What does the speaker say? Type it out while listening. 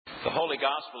The Holy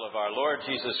Gospel of our Lord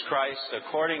Jesus Christ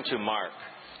according to Mark.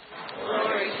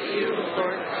 Glory to you,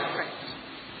 Lord Christ.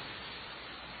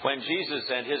 When Jesus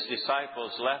and his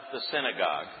disciples left the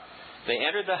synagogue, they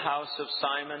entered the house of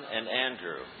Simon and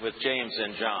Andrew with James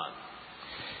and John.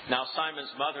 Now Simon's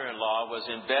mother-in-law was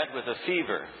in bed with a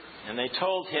fever, and they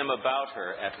told him about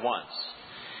her at once.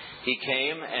 He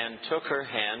came and took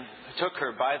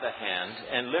her by the hand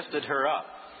and lifted her up.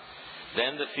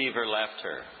 Then the fever left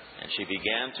her, and she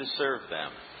began to serve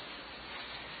them.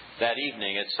 That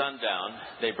evening at sundown,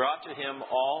 they brought to him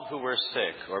all who were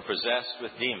sick or possessed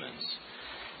with demons,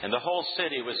 and the whole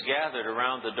city was gathered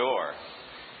around the door.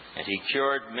 And he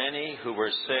cured many who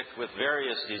were sick with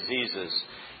various diseases,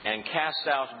 and cast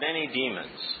out many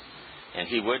demons. And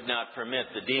he would not permit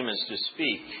the demons to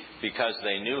speak, because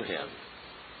they knew him.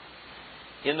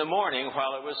 In the morning,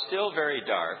 while it was still very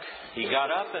dark, he got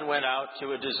up and went out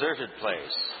to a deserted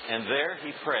place, and there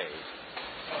he prayed.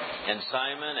 And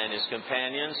Simon and his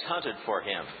companions hunted for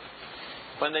him.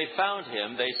 When they found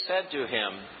him, they said to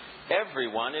him,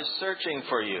 "Everyone is searching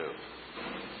for you."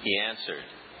 He answered,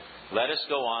 "Let us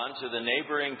go on to the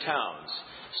neighboring towns,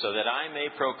 so that I may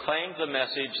proclaim the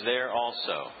message there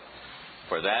also.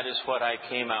 For that is what I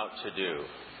came out to do."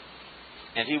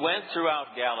 And he went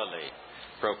throughout Galilee,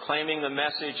 proclaiming the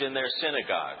message in their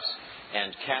synagogues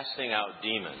and casting out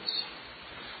demons.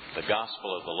 The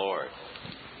Gospel of the Lord.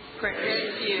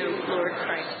 Praise to you, Lord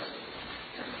Christ.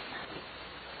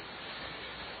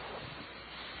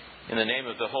 In the name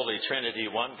of the Holy Trinity,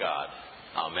 one God.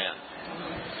 Amen.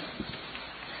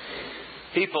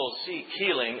 People seek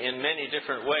healing in many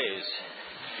different ways.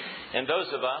 And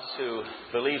those of us who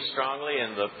believe strongly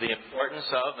in the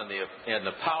importance of and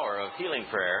the power of healing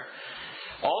prayer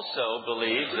also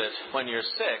believe that when you're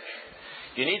sick,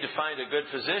 you need to find a good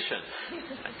physician.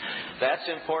 That's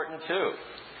important too.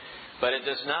 But it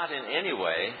does not in any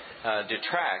way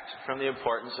detract from the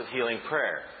importance of healing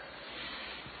prayer.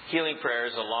 Healing prayer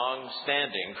is a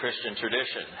long-standing Christian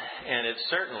tradition, and it's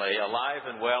certainly alive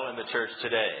and well in the church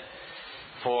today.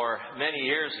 For many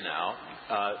years now,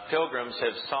 pilgrims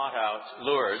have sought out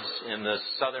Lourdes in the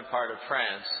southern part of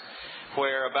France,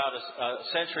 where about a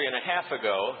century and a half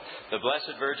ago, the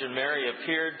Blessed Virgin Mary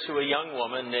appeared to a young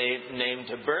woman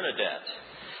named Bernadette.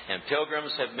 And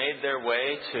pilgrims have made their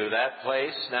way to that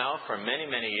place now for many,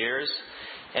 many years.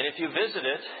 And if you visit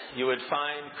it, you would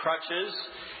find crutches,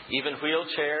 even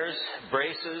wheelchairs,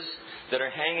 braces that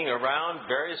are hanging around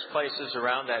various places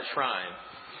around that shrine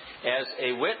as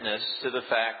a witness to the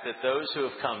fact that those who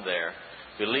have come there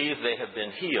believe they have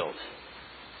been healed.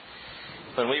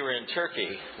 When we were in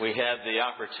Turkey, we had the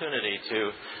opportunity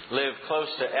to live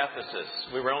close to Ephesus.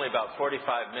 We were only about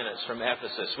 45 minutes from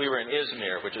Ephesus. We were in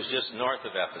Izmir, which is just north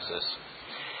of Ephesus.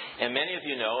 And many of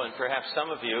you know, and perhaps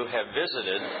some of you have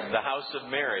visited the House of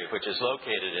Mary, which is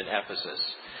located in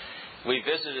Ephesus. We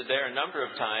visited there a number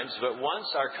of times, but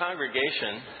once our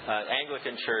congregation,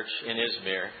 Anglican Church in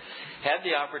Izmir, had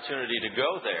the opportunity to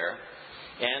go there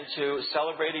and to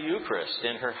celebrate a Eucharist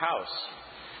in her house.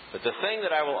 But the thing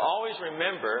that I will always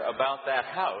remember about that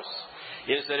house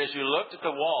is that as you looked at the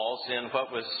walls in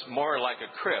what was more like a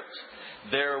crypt,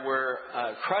 there were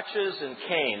crutches and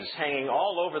canes hanging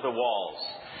all over the walls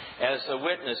as a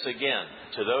witness again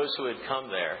to those who had come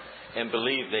there and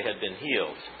believed they had been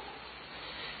healed.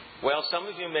 Well, some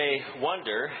of you may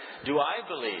wonder, do I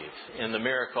believe in the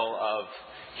miracle of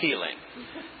healing,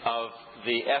 of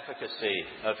the efficacy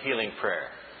of healing prayer?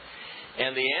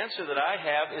 And the answer that I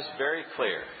have is very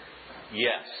clear.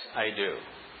 Yes, I do.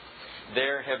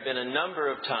 There have been a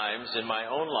number of times in my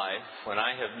own life when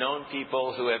I have known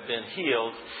people who have been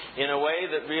healed in a way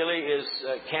that really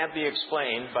can't be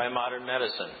explained by modern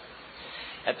medicine.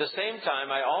 At the same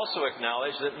time, I also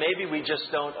acknowledge that maybe we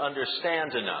just don't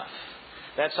understand enough.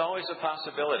 That's always a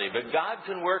possibility. But God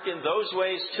can work in those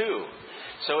ways too.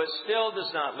 So it still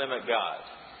does not limit God.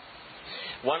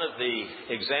 One of the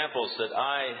examples that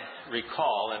I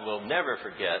recall and will never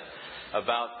forget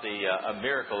about a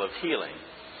miracle of healing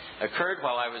occurred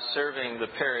while I was serving the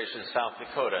parish in South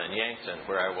Dakota in Yankton,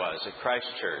 where I was, at Christ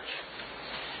Church.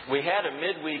 We had a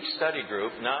midweek study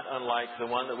group, not unlike the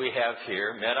one that we have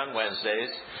here, met on Wednesdays.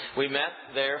 We met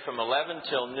there from 11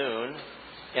 till noon,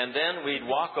 and then we'd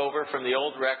walk over from the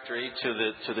old rectory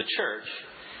to the church,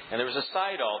 and there was a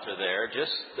side altar there,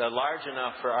 just large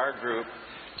enough for our group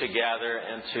to gather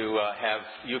and to have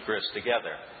Eucharist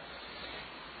together.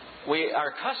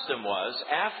 Our custom was,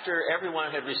 after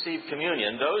everyone had received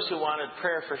communion, those who wanted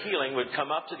prayer for healing would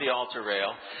come up to the altar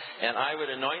rail, and I would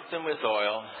anoint them with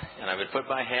oil, and I would put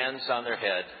my hands on their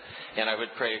head, and I would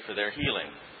pray for their healing.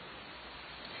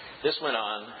 This went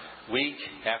on week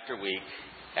after week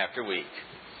after week.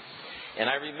 And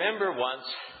I remember once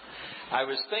I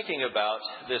was thinking about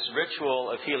this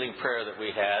ritual of healing prayer that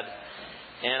we had,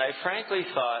 and I frankly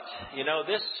thought,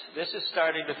 this is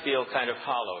starting to feel kind of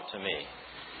hollow to me.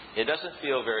 It doesn't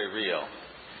feel very real.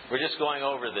 We're just going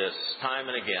over this time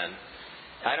and again.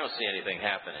 I don't see anything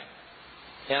happening.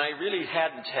 And I really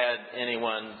hadn't had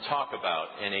anyone talk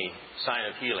about any sign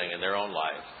of healing in their own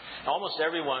life. Almost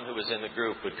everyone who was in the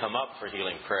group would come up for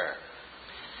healing prayer.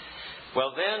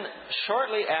 Well, then,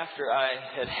 shortly after I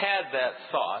had that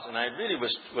thought, and I really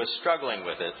was struggling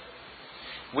with it,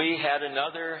 we had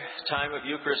another time of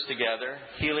Eucharist together,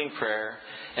 healing prayer,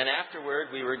 and afterward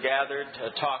we were gathered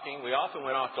talking. We often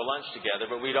went off to lunch together,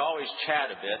 but we'd always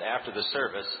chat a bit after the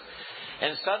service.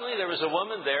 And suddenly there was a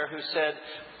woman there who said,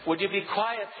 "Would you be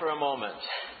quiet for a moment?"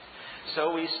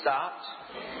 So we stopped.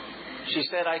 She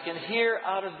said, "I can hear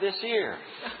out of this ear."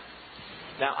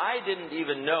 Now, I didn't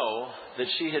even know that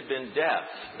she had been deaf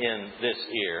in this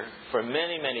ear for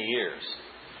many, many years.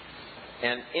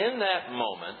 And in that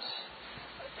moment,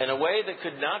 in a way that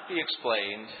could not be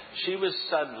explained, she was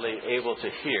suddenly able to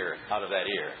hear out of that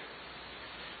ear.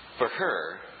 For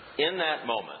her, in that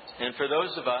moment, and for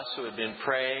those of us who had been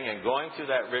praying and going through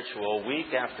that ritual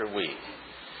week after week,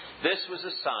 this was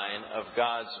a sign of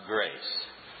God's grace,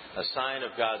 a sign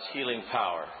of God's healing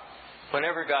power.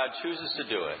 Whenever God chooses to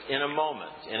do it, in a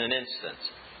moment, in an instant,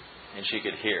 and she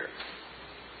could hear.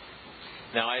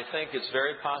 Now, I think it's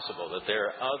very possible that there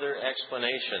are other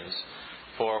explanations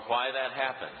for why that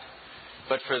happened.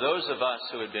 But for those of us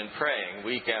who had been praying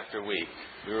week after week,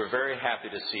 we were very happy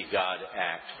to see God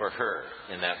act for her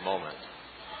in that moment.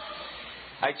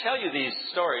 I tell you these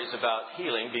stories about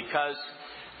healing because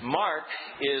Mark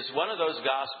is one of those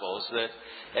Gospels that,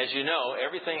 as you know,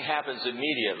 everything happens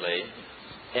immediately.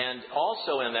 And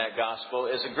also in that Gospel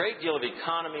is a great deal of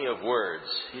economy of words.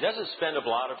 He doesn't spend a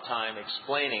lot of time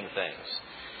explaining things.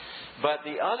 But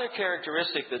the other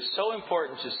characteristic that's so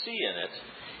important to see in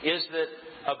it is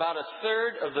that about a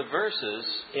third of the verses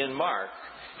in Mark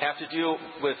have to do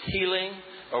with healing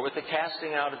or with the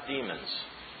casting out of demons.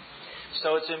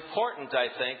 So it's important,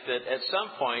 I think, that at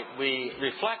some point we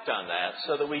reflect on that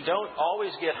so that we don't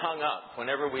always get hung up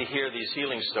whenever we hear these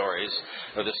healing stories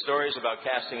or the stories about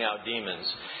casting out demons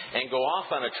and go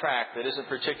off on a track that isn't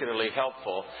particularly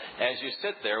helpful as you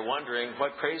sit there wondering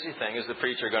what crazy thing is the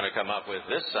preacher going to come up with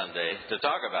this Sunday to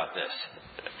talk about this.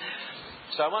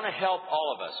 So I want to help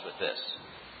all of us with this.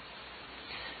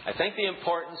 I think the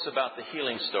importance about the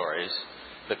healing stories,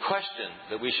 the question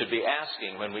that we should be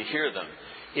asking when we hear them,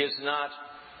 is not,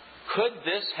 could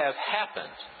this have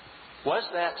happened? Was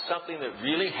that something that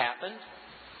really happened?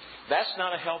 That's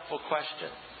not a helpful question.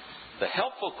 The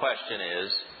helpful question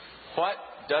is, what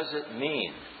does it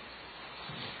mean?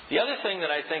 The other thing that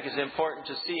I think is important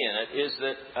to see in it is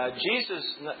that Jesus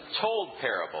told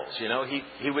parables.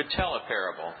 He would tell a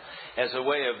parable as a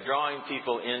way of drawing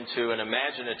people into an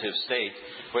imaginative state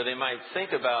where they might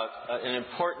think about an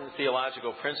important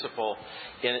theological principle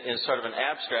in sort of an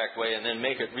abstract way and then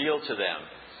make it real to them.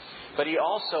 But he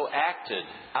also acted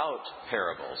out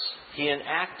parables. He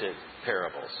enacted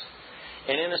parables.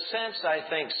 And in a sense, I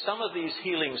think some of these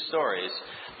healing stories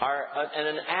are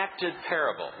an enacted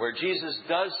parable where Jesus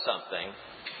does something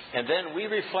and then we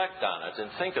reflect on it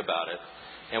and think about it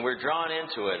and we're drawn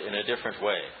into it in a different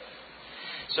way.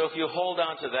 So if you hold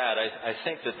on to that, I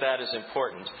think that is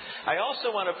important. I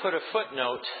also want to put a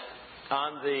footnote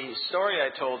on the story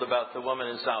I told about the woman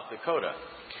in South Dakota.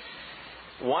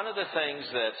 One of the things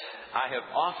that I have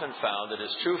often found that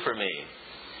is true for me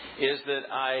is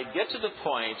that I get to the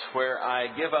point where I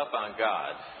give up on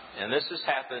God. And this has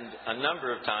happened a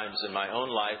number of times in my own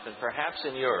life and perhaps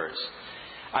in yours.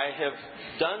 I have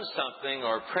done something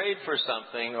or prayed for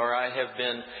something or I have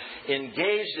been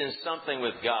engaged in something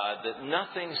with God that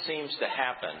nothing seems to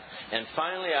happen. And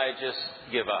finally I just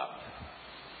give up.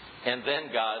 And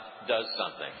then God does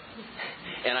something.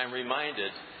 And I'm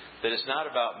reminded that it's not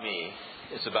about me,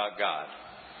 it's about God.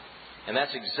 And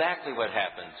that's exactly what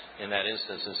happened in that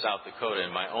instance in South Dakota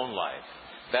in my own life.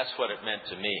 That's what it meant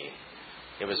to me.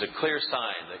 It was a clear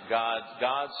sign that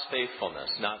God's faithfulness,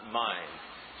 not mine,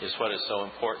 is what is so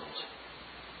important.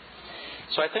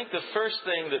 So I think the first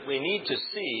thing that we need to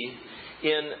see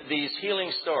in these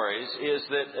healing stories is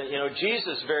that,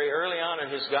 Jesus very early on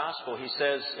in his gospel, he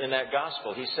says,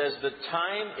 the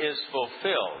time is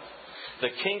fulfilled. The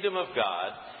kingdom of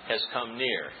God has come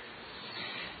near.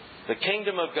 The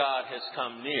kingdom of God has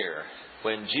come near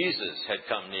when Jesus had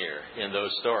come near in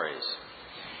those stories.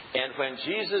 And when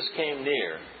Jesus came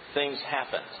near, things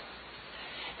happened.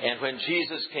 And when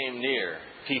Jesus came near,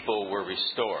 people were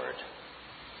restored.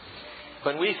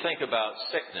 When we think about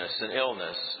sickness and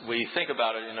illness, we think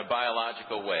about it in a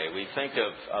biological way. We think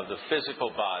of the physical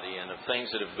body and of things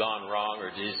that have gone wrong or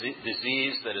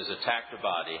disease that has attacked the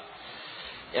body.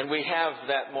 And we have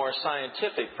that more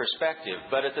scientific perspective.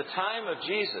 But at the time of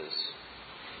Jesus,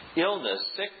 illness,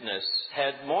 sickness,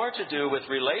 had more to do with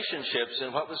relationships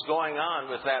and what was going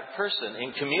on with that person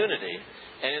in community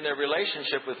and in their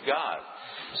relationship with God.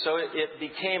 So it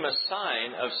became a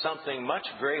sign of something much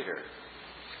greater.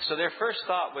 So their first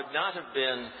thought would not have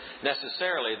been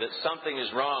necessarily that something is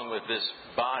wrong with this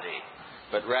body,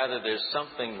 but rather there's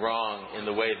something wrong in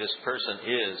the way this person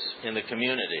is in the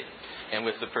community and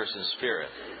with the person's spirit.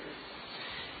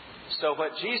 So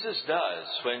what Jesus does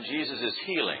when Jesus is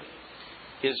healing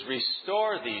is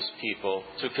restore these people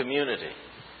to community.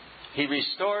 He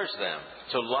restores them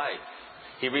to life.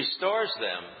 He restores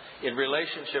them in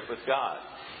relationship with God.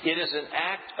 It is an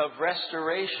act of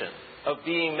restoration, of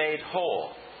being made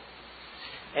whole.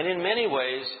 And in many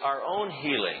ways, our own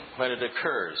healing, when it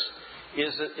occurs,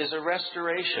 is a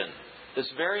restoration that's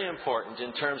very important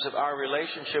in terms of our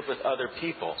relationship with other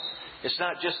people. It's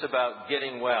not just about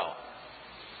getting well.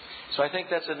 So I think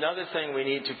that's another thing we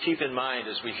need to keep in mind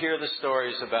as we hear the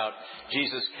stories about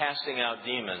Jesus casting out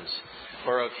demons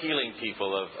or of healing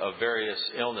people of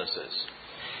various illnesses.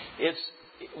 It's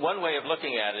one way of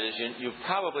looking at it is you've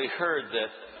probably heard that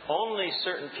only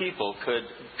certain people could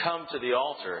come to the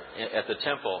altar at the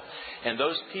temple, and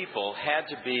those people had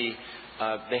to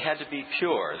be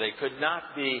pure. They could not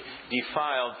be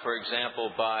defiled, for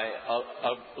example, by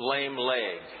a lame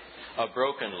leg, a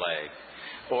broken leg.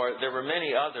 Or there were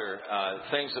many other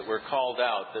things that were called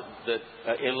out that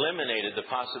eliminated the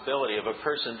possibility of a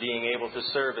person being able to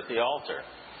serve at the altar.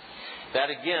 That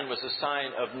again was a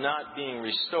sign of not being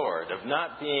restored, of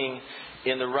not being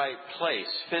in the right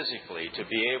place physically to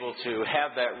be able to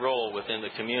have that role within the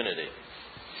community.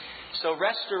 So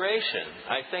restoration,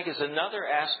 I think, is another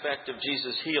aspect of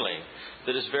Jesus' healing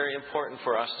that is very important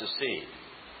for us to see.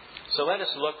 So let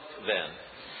us look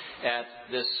then at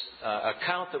this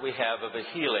account that we have of a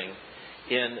healing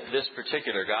in this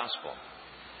particular gospel.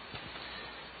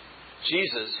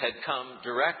 Jesus had come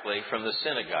directly from the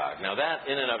synagogue. Now that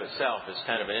in and of itself is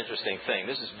kind of an interesting thing.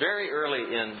 This is very early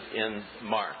in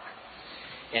Mark.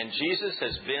 And Jesus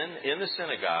has been in the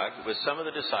synagogue with some of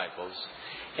the disciples.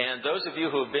 And those of you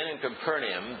who have been in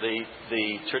Capernaum,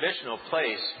 the traditional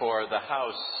place for the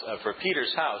house, for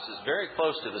Peter's house, is very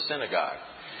close to the synagogue.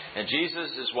 And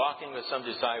Jesus is walking with some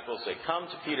disciples. They come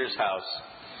to Peter's house.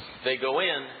 They go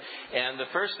in, and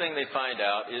the first thing they find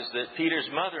out is that Peter's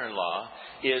mother-in-law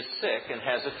is sick and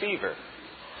has a fever.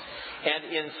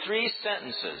 And in 3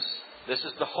 sentences, this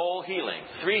is the whole healing,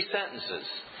 3 sentences,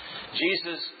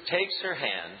 Jesus takes her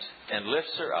hand and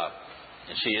lifts her up,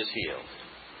 and she is healed.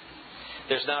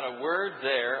 There's not a word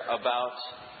there about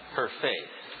her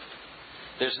faith.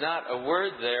 There's not a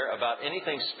word there about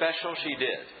anything special she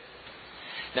did.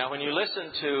 Now, when you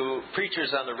listen to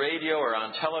preachers on the radio or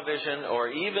on television or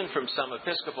even from some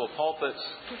Episcopal pulpits,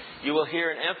 you will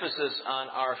hear an emphasis on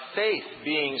our faith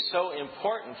being so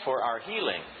important for our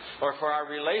healing or for our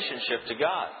relationship to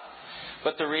God.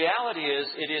 But the reality is,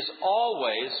 it is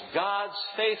always God's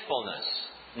faithfulness,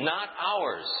 not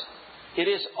ours. It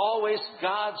is always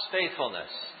God's faithfulness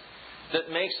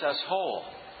that makes us whole.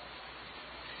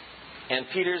 And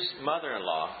Peter's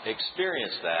mother-in-law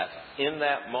experienced that in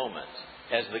that moment,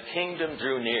 as the kingdom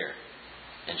drew near,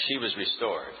 and she was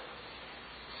restored.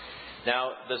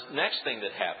 Now, the next thing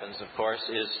that happens, of course,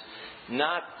 is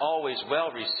not always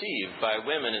well received by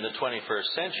women in the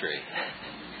 21st century.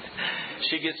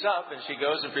 She gets up and she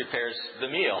goes and prepares the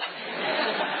meal.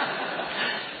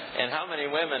 And how many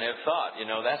women have thought,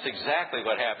 that's exactly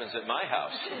what happens at my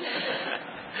house.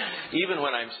 Even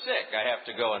when I'm sick, I have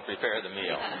to go and prepare the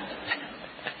meal.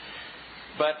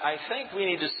 But I think we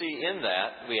need to see in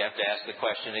that, we have to ask the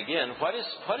question again, what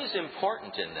is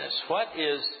important in this? What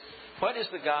is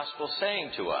the gospel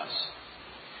saying to us?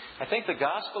 I think the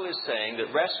gospel is saying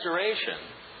that restoration,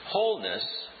 wholeness,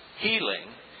 healing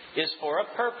is for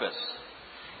a purpose.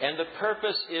 And the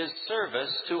purpose is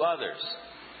service to others.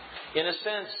 In a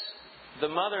sense, the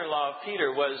mother-in-law of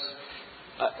Peter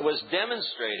was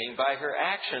demonstrating by her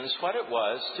actions what it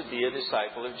was to be a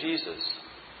disciple of Jesus.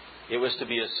 It was to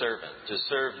be a servant, to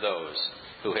serve those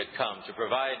who had come, to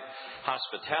provide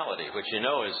hospitality, which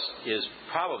is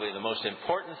probably the most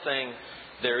important thing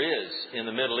there is in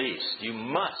the Middle East. You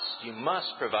must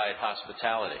provide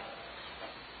hospitality.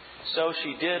 So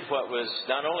she did what was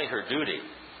not only her duty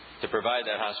to provide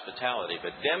that hospitality,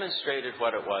 but demonstrated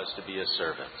what it was to be a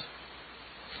servant.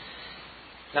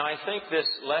 Now, I think this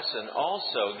lesson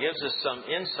also gives us some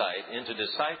insight into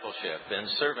discipleship and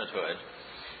servanthood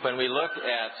when we look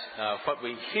at what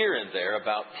we hear in there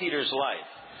about Peter's life.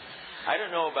 I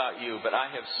don't know about you, but I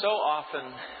have so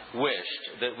often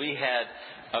wished that we had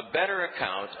a better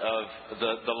account of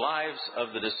the lives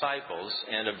of the disciples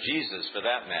and of Jesus, for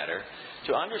that matter,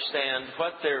 to understand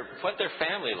what their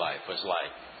family life was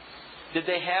like. Did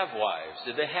they have wives?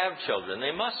 Did they have children?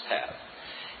 They must have.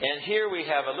 And here we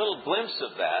have a little glimpse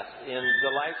of that in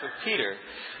the life of Peter,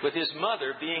 with his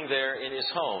mother being there in his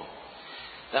home.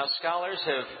 Now, scholars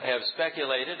have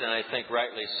speculated, and I think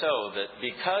rightly so, that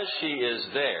because she is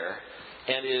there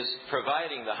and is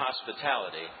providing the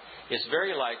hospitality, it's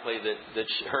very likely that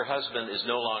her husband is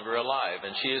no longer alive,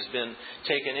 and she has been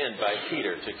taken in by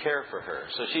Peter to care for her.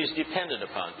 So she's dependent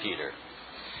upon Peter.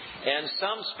 And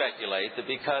some speculate that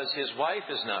because his wife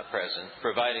is not present,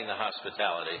 providing the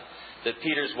hospitality, that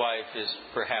Peter's wife is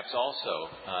perhaps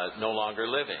also no longer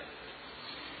living.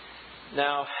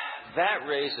 Now, that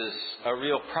raises a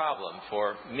real problem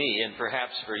for me and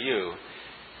perhaps for you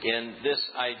in this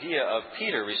idea of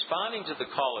Peter responding to the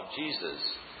call of Jesus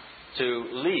to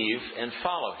leave and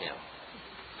follow him.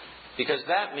 Because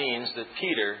that means that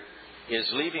Peter is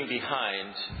leaving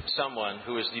behind someone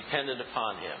who is dependent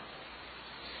upon him.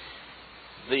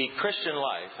 The Christian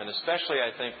life, and especially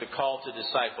I think the call to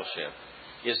discipleship,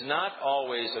 is not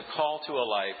always a call to a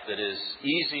life that is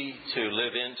easy to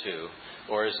live into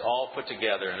or is all put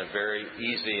together in a very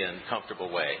easy and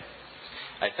comfortable way.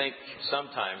 I think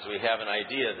sometimes we have an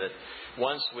idea that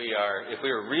if we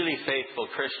are really faithful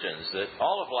Christians, that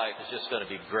all of life is just going to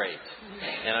be great.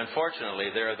 And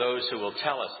unfortunately, there are those who will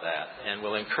tell us that and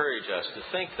will encourage us to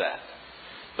think that.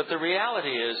 But the reality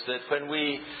is that when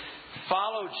we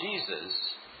follow Jesus,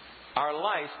 our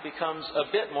life becomes a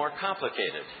bit more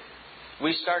complicated.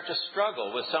 We start to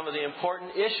struggle with some of the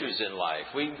important issues in life.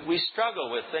 We struggle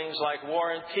with things like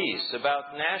war and peace,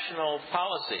 about national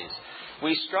policies.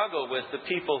 We struggle with the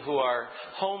people who are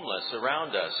homeless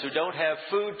around us, who don't have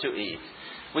food to eat.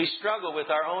 We struggle with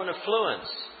our own affluence.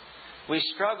 We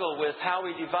struggle with how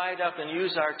we divide up and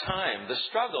use our time. The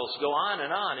struggles go on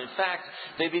and on. In fact,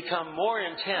 they become more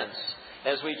intense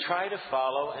as we try to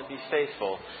follow and be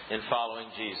faithful in following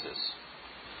Jesus.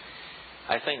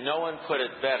 I think no one put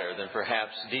it better than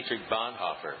perhaps Dietrich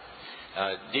Bonhoeffer.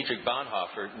 Dietrich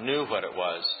Bonhoeffer knew what it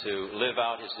was to live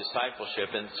out his discipleship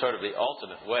in sort of the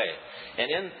ultimate way. And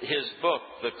in his book,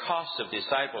 The Cost of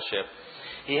Discipleship,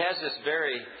 he has this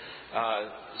very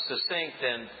succinct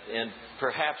and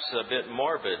perhaps a bit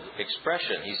morbid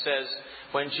expression. He says,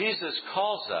 when Jesus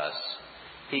calls us,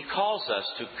 He calls us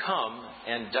to come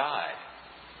and die.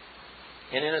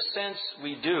 And in a sense,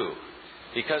 we do.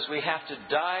 Because we have to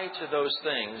die to those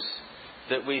things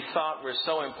that we thought were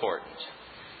so important.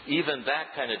 Even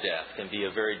that kind of death can be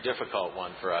a very difficult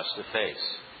one for us to face.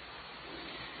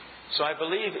 So I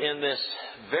believe in this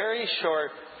very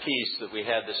short piece that we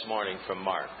had this morning from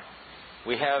Mark,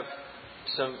 we have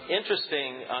some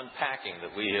interesting unpacking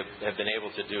that we have been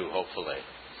able to do, hopefully.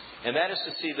 And that is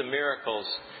to see the miracles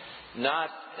not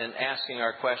in asking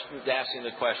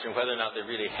the question whether or not they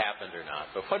really happened or not,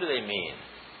 but what do they mean?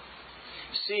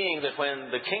 Seeing that when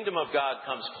the kingdom of God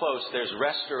comes close, there's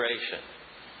restoration.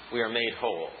 We are made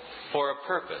whole for a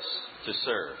purpose to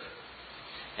serve.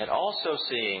 And also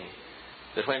seeing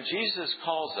that when Jesus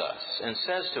calls us and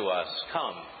says to us,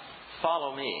 come,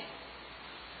 follow me,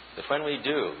 that when we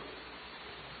do,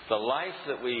 the life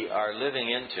that we are living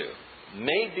into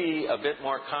may be a bit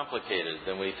more complicated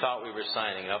than we thought we were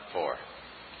signing up for.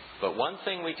 But one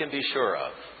thing we can be sure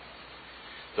of,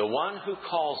 the one who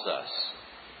calls us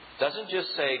doesn't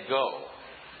just say go.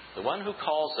 The one who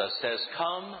calls us says,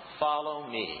 come, follow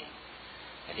me.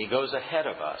 And He goes ahead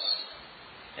of us.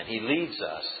 And He leads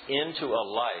us into a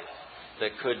life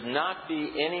that could not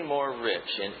be any more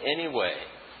rich in any way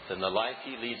than the life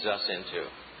He leads us into.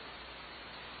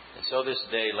 And so this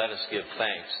day, let us give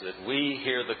thanks that we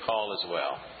hear the call as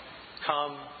well.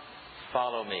 Come,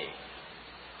 follow me.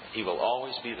 He will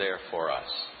always be there for us,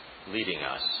 leading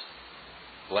us,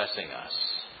 blessing us,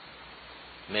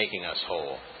 making us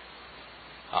whole.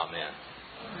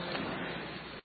 Amen.